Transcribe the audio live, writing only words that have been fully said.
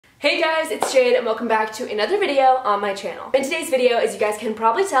Hey guys, it's Jade and welcome back to another video on my channel. In today's video, as you guys can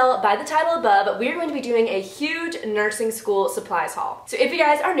probably tell by the title above, we're going to be doing a huge nursing school supplies haul. So if you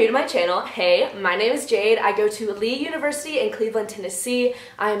guys are new to my channel, hey, my name is Jade. I go to Lee University in Cleveland, Tennessee.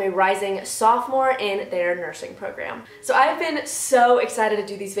 I am a rising sophomore in their nursing program. So I've been so excited to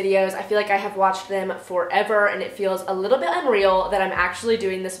do these videos. I feel like I have watched them forever and it feels a little bit unreal that I'm actually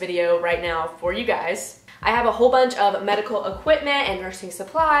doing this video right now for you guys. I have a whole bunch of medical equipment and nursing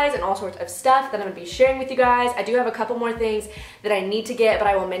supplies and all sorts of stuff that I'm going to be sharing with you guys. I do have a couple more things that I need to get, but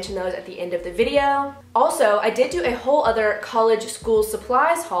I will mention those at the end of the video. Also, I did do a whole other college school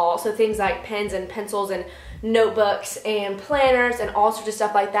supplies haul, so things like pens and pencils and notebooks and planners and all sorts of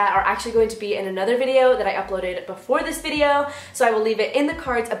stuff like that are actually going to be in another video that I uploaded before this video, so I will leave it in the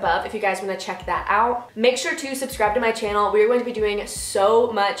cards above if you guys want to check that out. Make sure to subscribe to my channel. We are going to be doing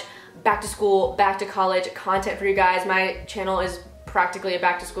so much back to school, back to college content for you guys. My channel is practically a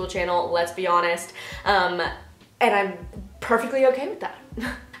back to school channel, let's be honest, and I'm perfectly okay with that.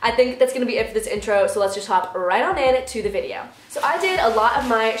 I think that's gonna be it for this intro, so let's just hop right on in to the video. So I did a lot of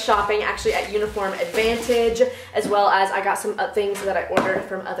my shopping actually at Uniform Advantage, as well as I got some things that I ordered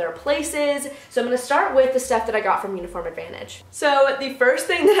from other places. So I'm gonna start with the stuff that I got from Uniform Advantage. So the first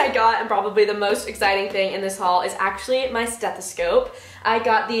thing that I got, and probably the most exciting thing in this haul, is actually my stethoscope. I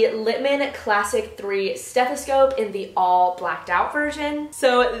got the Littmann Classic 3 stethoscope in the all blacked out version.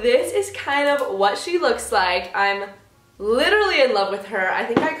 So this is kind of what she looks like. I'm literally in love with her. I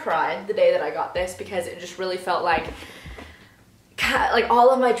think I cried the day that I got this because it just really felt like all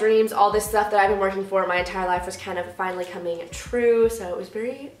of my dreams, all this stuff that I've been working for my entire life was kind of finally coming true. So it was a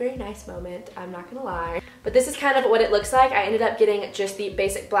very, very nice moment, I'm not gonna lie. But this is kind of what it looks like. I ended up getting just the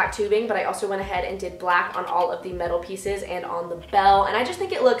basic black tubing, but I also went ahead and did black on all of the metal pieces and on the bell. And I just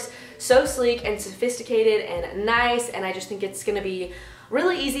think it looks so sleek and sophisticated and nice, and I just think it's gonna be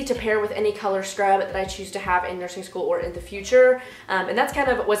really easy to pair with any color scrub that I choose to have in nursing school or in the future. And that's kind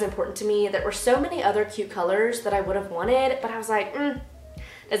of what was important to me. There were so many other cute colors that I would have wanted, but I was like,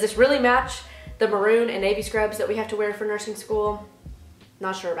 does this really match the maroon and navy scrubs that we have to wear for nursing school?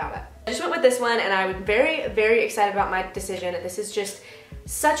 Not sure about it. I just went with this one and I'm very, very excited about my decision. This is just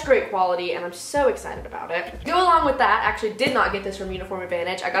such great quality and I'm so excited about it. Go along with that, I actually did not get this from Uniform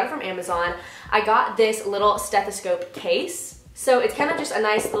Advantage. I got it from Amazon. I got this little stethoscope case. So it's kind of just a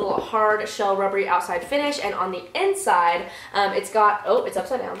nice little hard shell rubbery outside finish, and on the inside it's got, oh, it's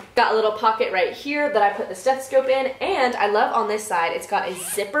upside down. Got a little pocket right here that I put the stethoscope in, and I love on this side it's got a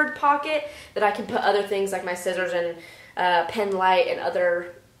zippered pocket that I can put other things like my scissors and pen light and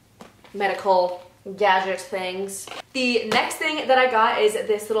other medical gadget things. The next thing that I got is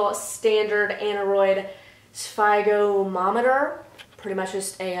this little standard aneroid sphygmometer. Pretty much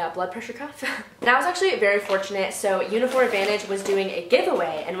just a blood pressure cuff. And I was actually very fortunate. So Uniform Advantage was doing a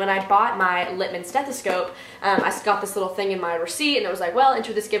giveaway, and when I bought my Littmann stethoscope, I got this little thing in my receipt and it was like, well,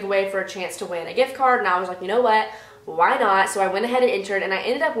 enter this giveaway for a chance to win a gift card. And I was like, you know what? Why not? So I went ahead and entered, and I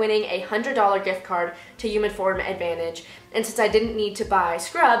ended up winning a $100 gift card to Uniform Advantage. And since I didn't need to buy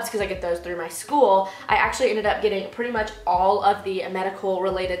scrubs because I get those through my school, I actually ended up getting pretty much all of the medical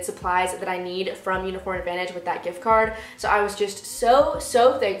related supplies that I need from Uniform Advantage with that gift card. So I was just so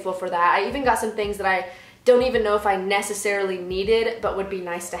thankful for that. I even got some things that I don't even know if I necessarily needed, but would be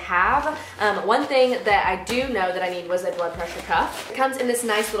nice to have. One thing that I do know that I need was a blood pressure cuff. It comes in this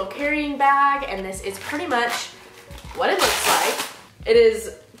nice little carrying bag, and this is pretty much what it looks like. It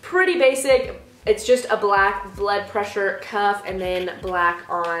is pretty basic. It's just a black blood pressure cuff and then black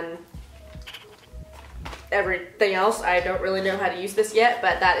on everything else. I don't really know how to use this yet,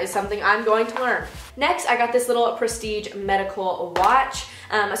 but that is something I'm going to learn. Next, I got this little Prestige medical watch.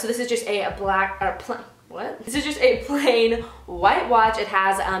 So this is just a This is just a plain white watch. It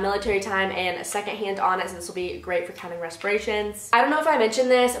has military time and a second hand on it, so this will be great for counting respirations. I don't know if I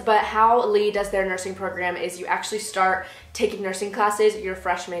mentioned this, but how Lee does their nursing program is you actually start taking nursing classes your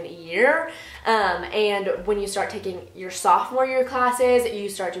freshman year, and when you start taking your sophomore year classes, you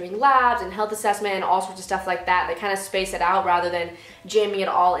start doing labs and health assessment and all sorts of stuff like that. They kind of space it out rather than jamming it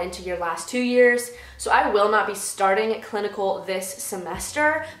all into your last 2 years. So I will not be starting clinical this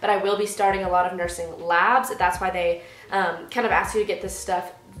semester, but I will be starting a lot of nursing labs. That's why they kind of ask you to get this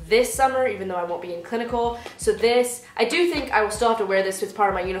stuff this summer, even though I won't be in clinical. So this, I do think I will still have to wear this as part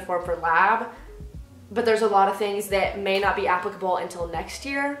of my uniform for lab, but there's a lot of things that may not be applicable until next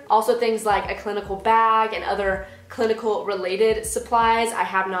year. Also things like a clinical bag and other clinical related supplies I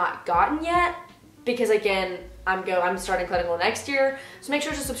have not gotten yet, because again, I'm starting clinical next year. So make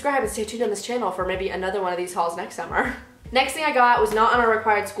sure to subscribe and stay tuned on this channel for maybe another one of these hauls next summer. Next thing I got was not on our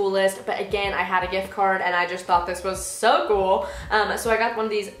required school list, but again, I had a gift card and I just thought this was so cool. So I got one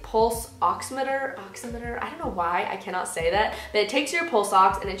of these pulse oximeter, I don't know why I cannot say that, but it takes your pulse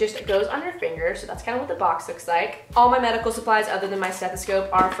ox and it just goes on your finger, so that's kind of what the box looks like. All my medical supplies other than my stethoscope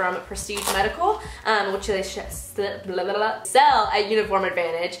are from Prestige Medical, which they sell at Uniform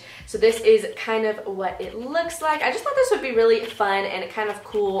Advantage. So this is kind of what it looks like. I just thought this would be really fun and kind of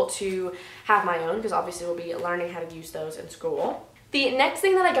cool to have my own, because obviously we'll be learning how to use those in school. The next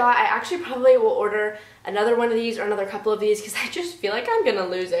thing that I got, I actually probably will order another one of these or another couple of these because I just feel like I'm gonna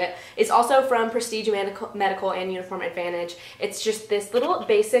lose it. It's also from Prestige Medical and Uniform Advantage. It's just this little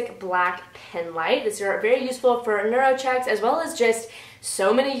basic black pen light. These are very useful for neuro checks as well as just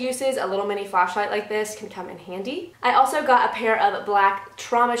so many uses. A little mini flashlight like this can come in handy. I also got a pair of black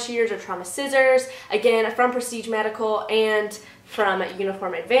trauma shears or trauma scissors, again from Prestige Medical and from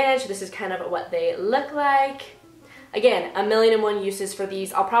Uniform Advantage. This is kind of what they look like. Again, 1,000,001 uses for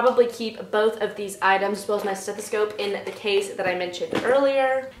these. I'll probably keep both of these items as well as my stethoscope in the case that I mentioned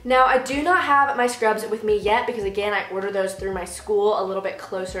earlier. Now, I do not have my scrubs with me yet because again, I ordered those through my school a little bit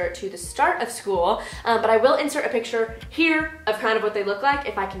closer to the start of school, but I will insert a picture here of kind of what they look like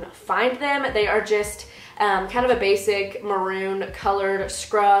if I can find them. They are just kind of a basic maroon colored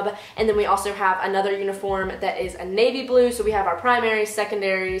scrub, and then we also have another uniform that is a navy blue, so we have our primaries,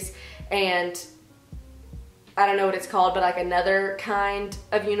 secondaries, and I don't know what it's called, but like another kind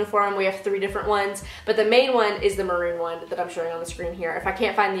of uniform. We have 3 different ones, but the main one is the maroon one that I'm showing on the screen here. If I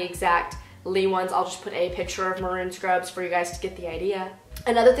can't find the exact Lee ones, I'll just put a picture of maroon scrubs for you guys to get the idea.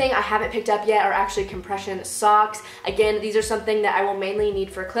 Another thing I haven't picked up yet are actually compression socks. Again, these are something that I will mainly need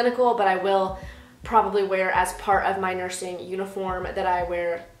for clinical, but I will probably wear as part of my nursing uniform that I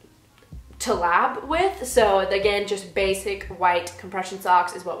wear to lab with. So again, just basic white compression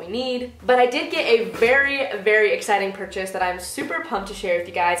socks is what we need. But I did get a very, very exciting purchase that I'm super pumped to share with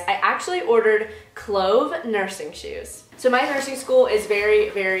you guys. I actually ordered Clove nursing shoes. So my nursing school is very,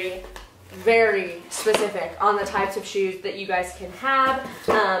 very, very specific on the types of shoes that you guys can have.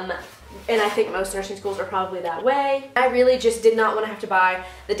 And I think most nursing schools are probably that way. I really just did not want to have to buy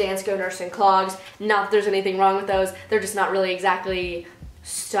the Dansko nursing clogs. Not that there's anything wrong with those. They're just not really exactly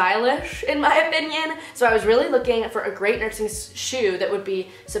stylish in my opinion. So I was really looking for a great nursing shoe that would be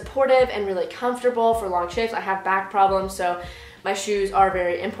supportive and really comfortable for long shifts. I have back problems, so my shoes are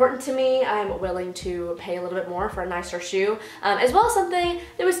very important to me. I'm willing to pay a little bit more for a nicer shoe, as well as something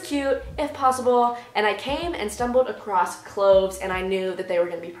that was cute if possible. And I came and stumbled across Cloves and I knew that they were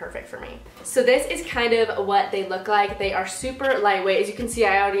gonna be perfect for me. So this is kind of what they look like. They are super lightweight. As you can see,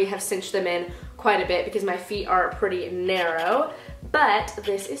 I already have cinched them in quite a bit because my feet are pretty narrow. But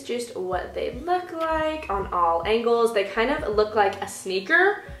this is just what they look like on all angles. They kind of look like a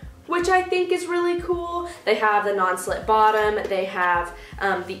sneaker, which I think is really cool. They have the non-slip bottom. They have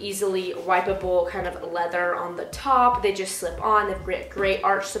the easily wipeable kind of leather on the top. They just slip on. They have great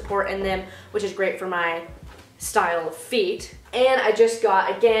arch support in them, which is great for my style of feet. And I just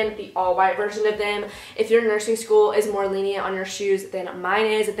got, again, the all-white version of them. If your nursing school is more lenient on your shoes than mine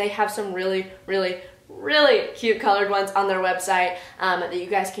is, they have some really, really, really cute colored ones on their website that you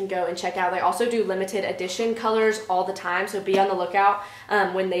guys can go and check out. They also do limited edition colors all the time, so be on the lookout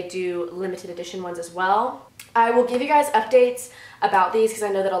when they do limited edition ones as well. I will give you guys updates about these because I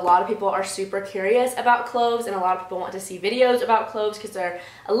know that a lot of people are super curious about Cloves and a lot of people want to see videos about Cloves because they're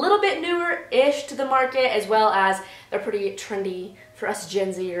a little bit newer-ish to the market, as well as they're pretty trendy for us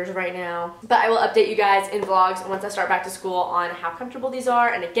Gen Zers right now. But I will update you guys in vlogs once I start back to school on how comfortable these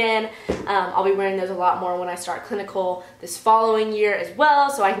are. And again, I'll be wearing those a lot more when I start clinical this following year as well,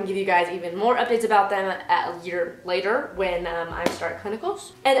 so I can give you guys even more updates about them a year later when I start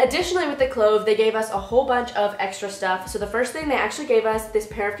clinicals. And additionally with the Clove, they gave us a whole bunch of extra stuff. So the first thing, they actually gave us this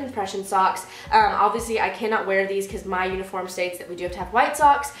pair of compression socks. Obviously I cannot wear these because my uniform states that we do have to have white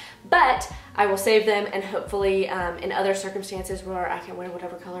socks, but I will save them, and hopefully in other circumstances where I can wear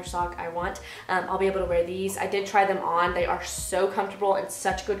whatever color sock I want, I'll be able to wear these. I did try them on. They are so comfortable and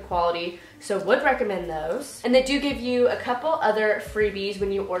such good quality, so would recommend those. And they do give you a couple other freebies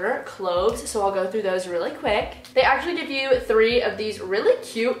when you order Cloves, so I'll go through those really quick. They actually give you 3 of these really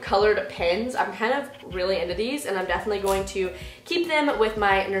cute colored pens. I'm kind of really into these, and I'm definitely going to keep them with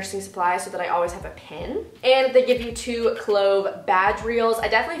my nursing supplies so that I always have a pen. And they give you 2 Clove badge reels. I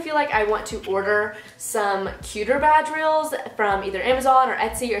definitely feel like I want to order some cuter badge reels from either Amazon or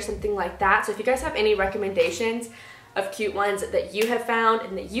Etsy or something like that. So if you guys have any recommendations of cute ones that you have found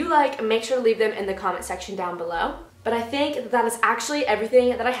and that you like, make sure to leave them in the comment section down below. But I think that is actually everything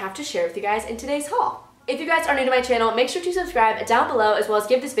that I have to share with you guys in today's haul. If you guys are new to my channel, make sure to subscribe down below, as well as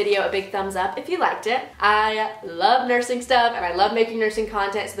give this video a big thumbs up if you liked it. I love nursing stuff and I love making nursing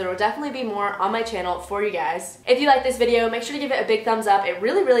content, so there will definitely be more on my channel for you guys. If you like this video, make sure to give it a big thumbs up. It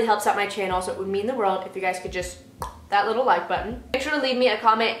really helps out my channel, so it would mean the world if you guys could just that little like button. Make sure to leave me a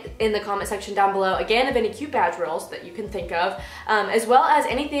comment in the comment section down below, again, of any cute badge rolls that you can think of, as well as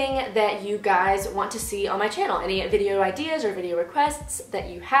anything that you guys want to see on my channel. Any video ideas or video requests that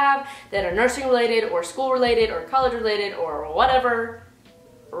you have that are nursing related or school related or college related or whatever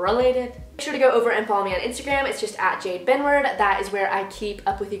related. Make sure to go over and follow me on Instagram. It's just at jadebenward. That is where I keep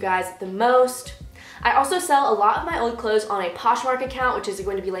up with you guys the most. I also sell a lot of my old clothes on a Poshmark account, which is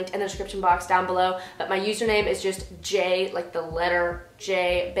going to be linked in the description box down below, but my username is just J, like the letter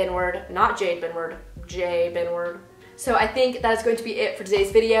J, Benward, not Jade Benward, J Benward. So I think that is going to be it for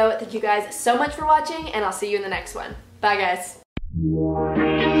today's video. Thank you guys so much for watching, and I'll see you in the next one. Bye, guys.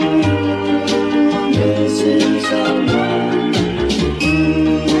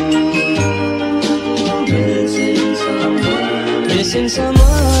 Missing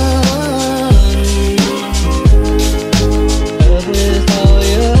someone.